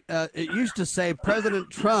 All right. It used to say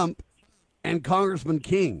President Trump and Congressman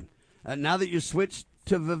King. Now that you switched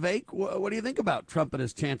to Vivek, what do you think about Trump and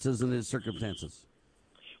his chances and his circumstances?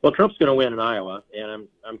 Well, Trump's going to win in Iowa, and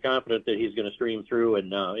I'm confident that he's going to stream through in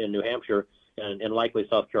New Hampshire and likely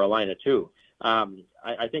South Carolina too.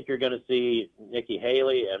 I think you're going to see Nikki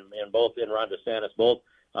Haley and Ron DeSantis both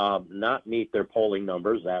not meet their polling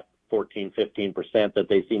numbers, that 14-15% that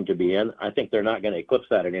they seem to be in. I think they're not going to eclipse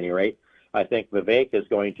that at any rate. I think Vivek is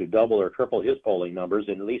going to double or triple his polling numbers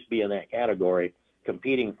and at least be in that category,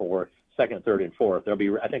 competing for second, third, and fourth.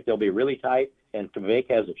 I think they'll be really tight, and Vivek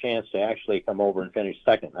has a chance to actually come over and finish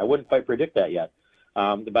second. I wouldn't quite predict that yet,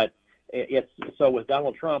 but it's so with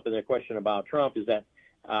Donald Trump, and the question about Trump is that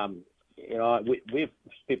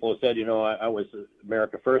people have said, I was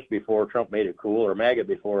America first before Trump made it cool, or MAGA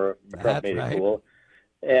before Trump made it cool.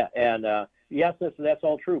 And yes, that's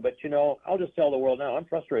all true. But, I'll just tell the world now, I'm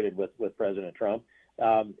frustrated with President Trump.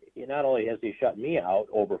 Not only has he shut me out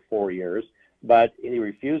over 4 years, but he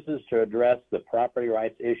refuses to address the property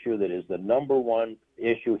rights issue that is the number one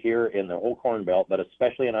issue here in the whole Corn Belt, but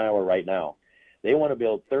especially in Iowa right now. They want to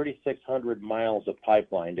build 3,600 miles of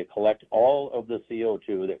pipeline to collect all of the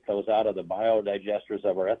CO2 that goes out of the biodigesters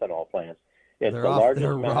of our ethanol plants. It's they're the largest.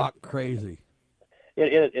 They're rock crazy.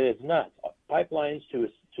 It is nuts. Pipelines to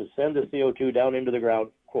send the CO2 down into the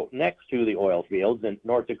ground, quote, next to the oil fields in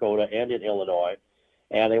North Dakota and in Illinois.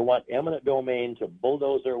 And they want eminent domain to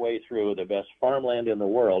bulldoze their way through the best farmland in the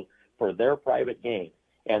world for their private gain.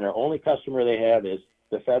 And their only customer they have is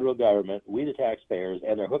the federal government, we the taxpayers,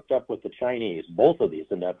 and they're hooked up with the Chinese. Both of these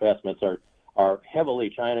investments are heavily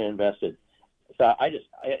China invested. So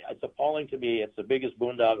it's appalling to me. It's the biggest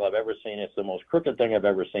boondoggle I've ever seen. It's the most crooked thing I've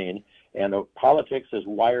ever seen. And the politics is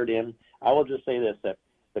wired in. I will just say this, that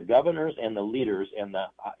the governors and the leaders in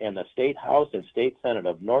the state house and state senate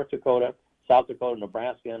of North Dakota, South Dakota,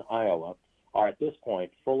 Nebraska, and Iowa are at this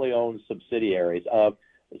point fully owned subsidiaries of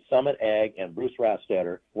Summit Ag and Bruce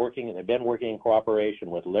Rastetter. They've been working in cooperation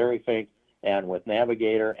with Larry Fink and with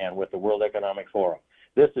Navigator and with the World Economic Forum.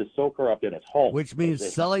 This is so corrupt in its home. Which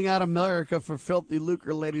means selling out America for filthy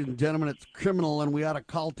lucre, ladies and gentlemen. It's criminal, and we ought to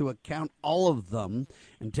call to account all of them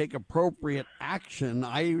and take appropriate action.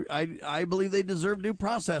 I believe they deserve due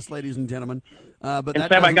process, ladies and gentlemen. But that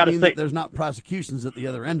doesn't mean that there's not prosecutions at the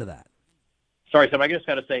other end of that. Sorry, Sam, I just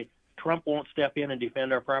got to say, Trump won't step in and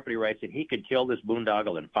defend our property rights, and he could kill this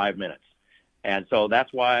boondoggle in 5 minutes. And so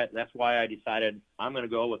that's why I decided I'm going to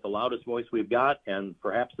go with the loudest voice we've got, and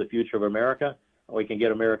perhaps the future of America. We can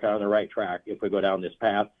get America on the right track if we go down this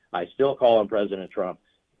path. I still call on President Trump,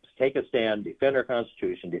 take a stand, defend our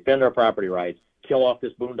Constitution, defend our property rights, kill off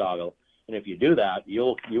this boondoggle. And if you do that,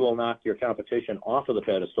 you will knock your competition off of the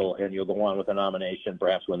pedestal, and you'll go on with a nomination,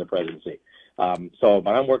 perhaps win the presidency. But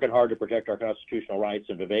I'm working hard to protect our constitutional rights,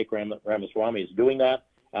 and Vivek Ramaswamy is doing that.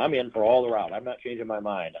 I'm in for all the route. I'm not changing my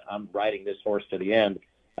mind. I'm riding this horse to the end,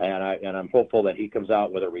 and I'm hopeful that he comes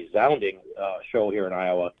out with a resounding show here in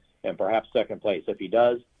Iowa, and perhaps second place. If he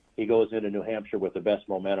does, he goes into New Hampshire with the best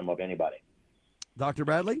momentum of anybody. Dr.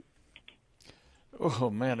 Bradley?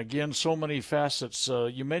 Oh, man, again, so many facets.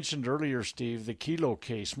 You mentioned earlier, Steve, the Kelo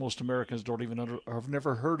case. Most Americans don't even have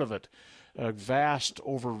never heard of it. A vast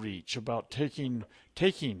overreach about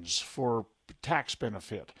takings for tax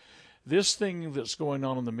benefit. This thing that's going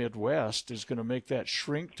on in the Midwest is going to make that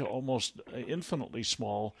shrink to almost infinitely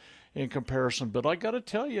small in comparison. But I got to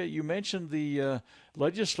tell you, you mentioned the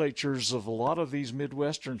legislatures of a lot of these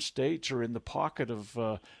Midwestern states are in the pocket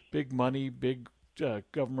of big money, big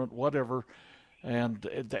government, whatever. And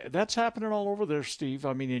that's happening all over there, Steve.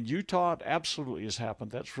 I mean, in Utah, it absolutely has happened.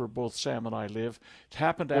 That's where both Sam and I live. It's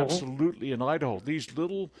happened absolutely in Idaho. These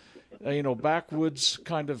little, backwoods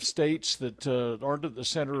kind of states that aren't at the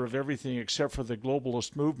center of everything except for the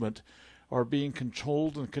globalist movement are being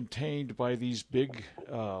controlled and contained by these big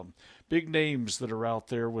names that are out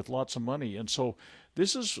there with lots of money. And so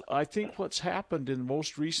this is, I think, what's happened in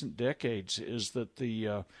most recent decades is that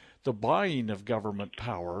the buying of government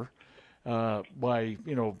power by,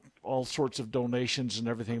 all sorts of donations and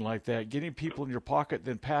everything like that, getting people in your pocket,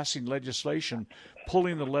 then passing legislation,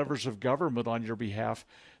 pulling the levers of government on your behalf.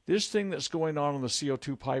 This thing that's going on the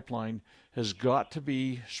CO2 pipeline has got to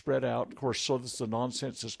be spread out. Of course, so does the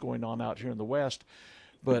nonsense that's going on out here in the West.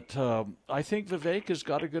 But I think Vivek has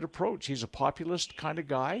got a good approach. He's a populist kind of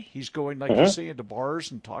guy. He's going, like you say, into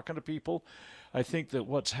bars and talking to people. I think that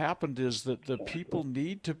what's happened is that the people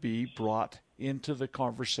need to be brought into the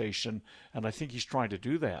conversation, and I think he's trying to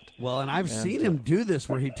do that. Well, and I've seen him do this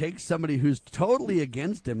where he takes somebody who's totally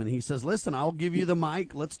against him and he says, listen, I'll give you the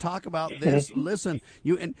mic. Let's talk about this. Listen,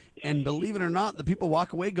 and believe it or not, the people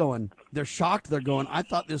walk away going, they're shocked. They're going, I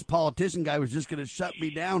thought this politician guy was just going to shut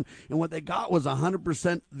me down. And what they got was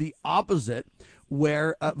 100% the opposite,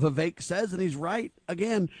 where Vivek says, and he's right,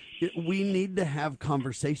 again, we need to have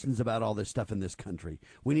conversations about all this stuff in this country.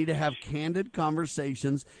 We need to have candid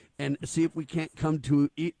conversations and see if we can't come to,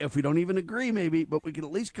 if we don't even agree maybe, but we can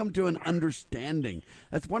at least come to an understanding.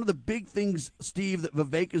 That's one of the big things, Steve, that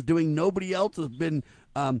Vivek is doing. Nobody else has been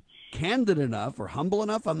candid enough or humble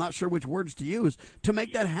enough, I'm not sure which words to use, to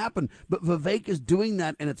make that happen. But Vivek is doing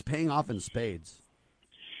that, and it's paying off in spades.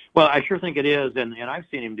 Well, I sure think it is, and I've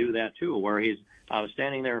seen him do that too, where he's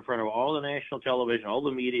standing there in front of all the national television, all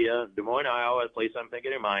the media, Des Moines, Iowa, a place I'm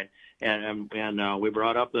thinking in mind, and we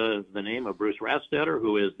brought up the name of Bruce Rastetter,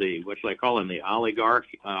 who is what should I call him, the oligarch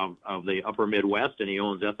of the upper Midwest, and he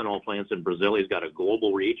owns ethanol plants in Brazil. He's got a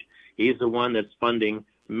global reach. He's the one that's funding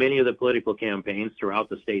many of the political campaigns throughout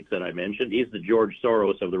the states that I mentioned. He's the George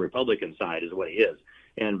Soros of the Republican side is what he is.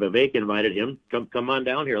 And Vivek invited him, come on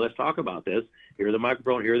down here, let's talk about this. Here are the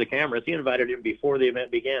microphone, here are the cameras. He invited him before the event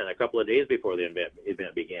began, a couple of days before the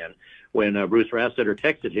event began. When Bruce Rastetter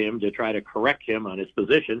texted him to try to correct him on his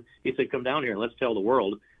position, he said, come down here and let's tell the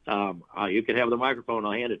world. You can have the microphone,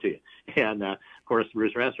 I'll hand it to you. And, of course,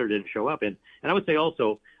 Bruce Rastetter didn't show up. And I would say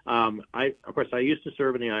also, I used to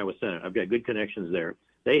serve in the Iowa Senate. I've got good connections there.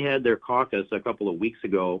 They had their caucus a couple of weeks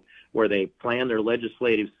ago where they planned their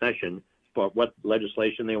legislative session for what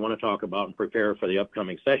legislation they want to talk about and prepare for the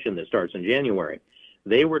upcoming session that starts in January.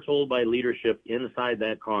 They were told by leadership inside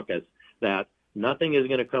that caucus that nothing is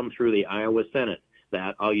going to come through the Iowa Senate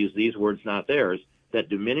that, I'll use these words, not theirs, that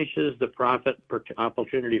diminishes the profit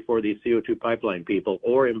opportunity for these CO2 pipeline people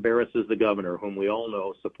or embarrasses the governor, whom we all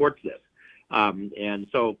know supports this. And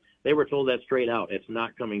so they were told that straight out. It's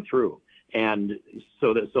not coming through. And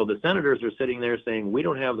so the senators are sitting there saying, we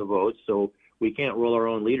don't have the votes, so we can't roll our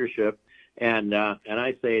own leadership. And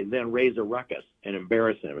I say then raise a ruckus and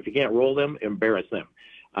embarrass them. If you can't roll them, embarrass them.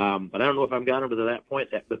 But I don't know if I've gotten to that point,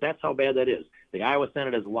 but that's how bad that is. The Iowa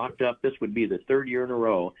Senate has locked up. This would be the third year in a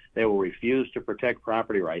row they will refuse to protect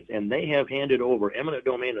property rights. And they have handed over eminent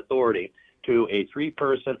domain authority to a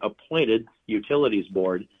 3-person appointed utilities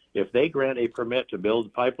board. If they grant a permit to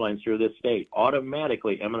build pipelines through this state,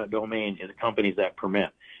 automatically eminent domain accompanies that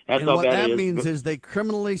permit. That's and how what bad that it is. means is they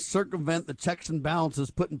criminally circumvent the checks and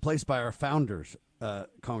balances put in place by our founders,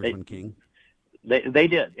 Congressman King. They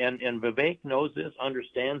did, and Vivek knows this,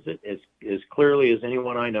 understands it as clearly as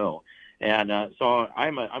anyone I know, and so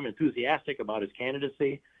I'm enthusiastic about his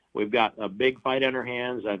candidacy. We've got a big fight on our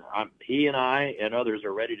hands, and he and I and others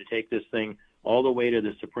are ready to take this thing all the way to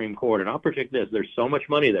the Supreme Court. And I'll predict this: there's so much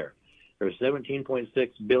money there. There's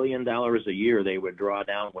 $17.6 billion a year they would draw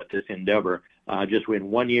down with this endeavor just in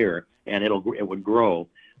 1 year, and it would grow.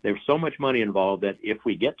 There's so much money involved that if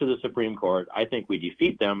we get to the Supreme Court, I think we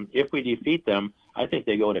defeat them. If we defeat them, I think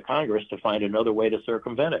they go to Congress to find another way to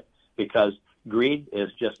circumvent it, because greed is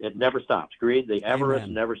it never stops. Greed, the avarice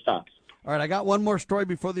never stops. All right, I got one more story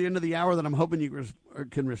before the end of the hour that I'm hoping you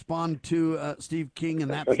can respond to, Steve King,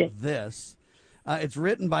 and that's this. It's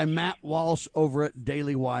written by Matt Walsh over at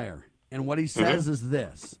Daily Wire, and what he says is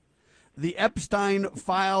this. The Epstein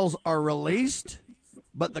files are released,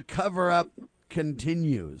 but the cover-up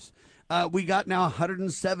continues. We got now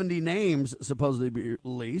 170 names supposedly be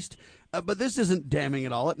released, but this isn't damning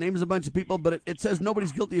at all. It names a bunch of people, but it says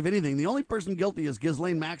nobody's guilty of anything. The only person guilty is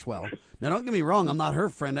Ghislaine Maxwell. Now, don't get me wrong. I'm not her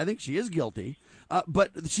friend. I think she is guilty,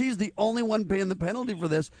 but she's the only one paying the penalty for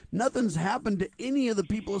this. Nothing's happened to any of the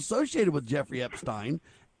people associated with Jeffrey Epstein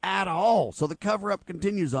at all. So the cover-up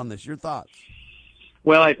continues on this. Your thoughts?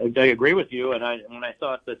 Well, I agree with you, and when I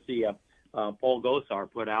thought that Paul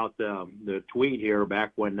Gosar put out the tweet here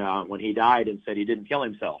back when he died and said he didn't kill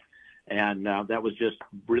himself. And that was just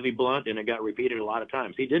really blunt, and it got repeated a lot of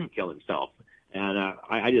times. He didn't kill himself. And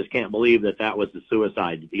I just can't believe that was the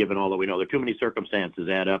suicide, given all that we know. There are too many circumstances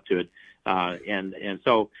add up to it.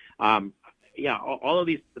 So, all of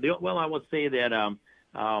these, I would say that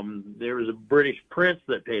there was a British prince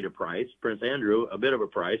that paid a price, Prince Andrew, a bit of a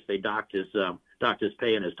price. They docked his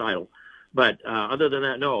pay and his title. But other than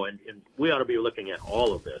that, no, and we ought to be looking at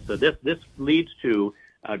all of this. So this leads to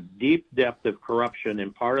a deep depth of corruption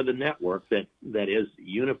in part of the network that is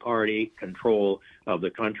uniparty control of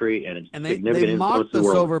the country and its significant they influence mocked in the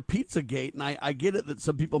us world. over Pizzagate, and I get it that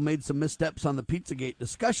some people made some missteps on the Pizzagate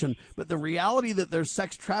discussion, but the reality that there's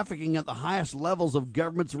sex trafficking at the highest levels of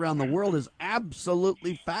governments around the world is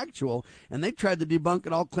absolutely factual, and they tried to debunk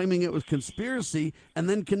it all, claiming it was conspiracy, and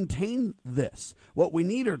then contain this. What we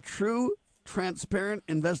need are true, transparent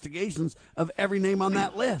investigations of every name on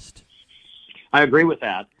that list. I agree with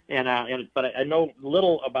that, but I know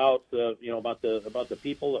little about about the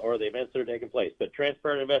people or the events that are taking place. But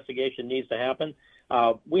transparent investigation needs to happen.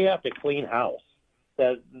 We have to clean house.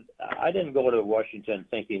 I didn't go to Washington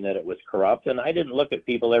thinking that it was corrupt, and I didn't look at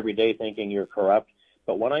people every day thinking you're corrupt.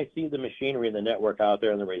 But when I see the machinery and the network out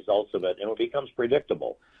there and the results of it, and it becomes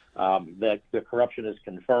predictable, that the corruption is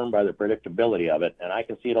confirmed by the predictability of it, and I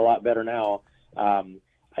can see it a lot better now.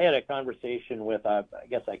 I had a conversation with, I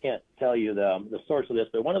guess I can't tell you the source of this,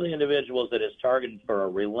 but one of the individuals that is targeted for a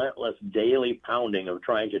relentless daily pounding of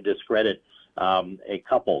trying to discredit a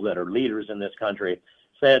couple that are leaders in this country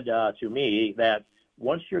said to me that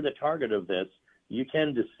once you're the target of this, you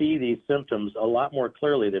tend to see these symptoms a lot more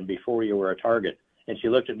clearly than before you were a target. And she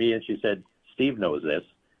looked at me and she said, Steve knows this.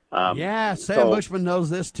 Sam Bushman knows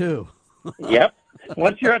this too. Yep.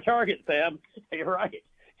 Once you're a target, Sam, you're right.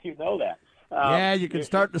 You know that. You can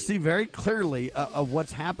start to see very clearly of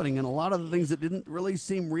what's happening and a lot of the things that didn't really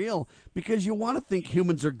seem real, because you want to think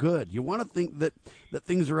humans are good. You want to think that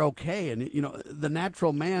things are okay. And, the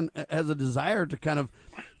natural man has a desire to kind of,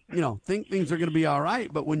 think things are going to be all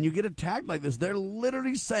right. But when you get attacked like this, they're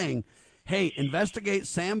literally saying, hey, investigate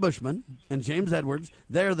Sam Bushman and James Edwards.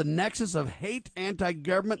 They're the nexus of hate,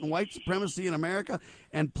 anti-government, and white supremacy in America.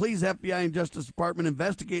 And please, FBI and Justice Department,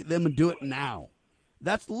 investigate them and do it now.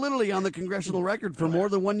 That's literally on the congressional record for more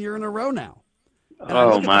than 1 year in a row now. And I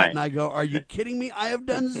look at that and I go, are you kidding me? I have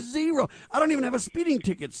done zero. I don't even have a speeding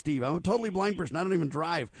ticket, Steve. I'm a totally blind person. I don't even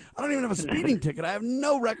drive. I don't even have a speeding ticket. I have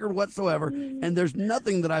no record whatsoever. And there's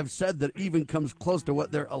nothing that I've said that even comes close to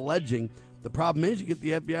what they're alleging. The problem is you get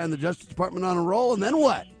the FBI and the Justice Department on a roll, and then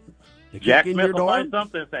what? Jack Smith will find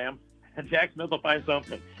something, Sam. Jack Smith will find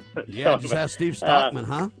something. Yeah, just ask Steve Stockman,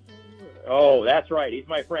 huh? Oh, that's right. He's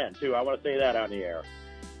my friend, too. I want to say that on the air.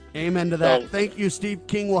 Amen to that. Thank you, Steve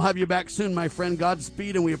King. We'll have you back soon, my friend.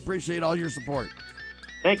 Godspeed, and we appreciate all your support.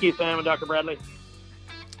 Thank you, Sam and Dr. Bradley.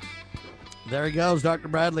 There he goes, Dr.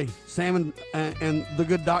 Bradley. Sam and the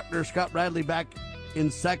good doctor, Scott Bradley, back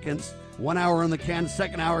in seconds. 1 hour in the can,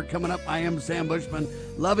 second hour coming up. I am Sam Bushman.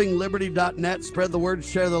 LovingLiberty.net. Spread the word,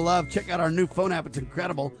 share the love. Check out our new phone app. It's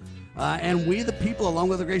incredible. And we, the people, along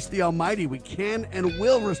with the grace of the Almighty, we can and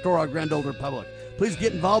will restore our grand old republic. Please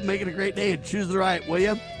get involved, make it a great day, and choose the right, will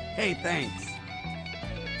you? Hey, thanks.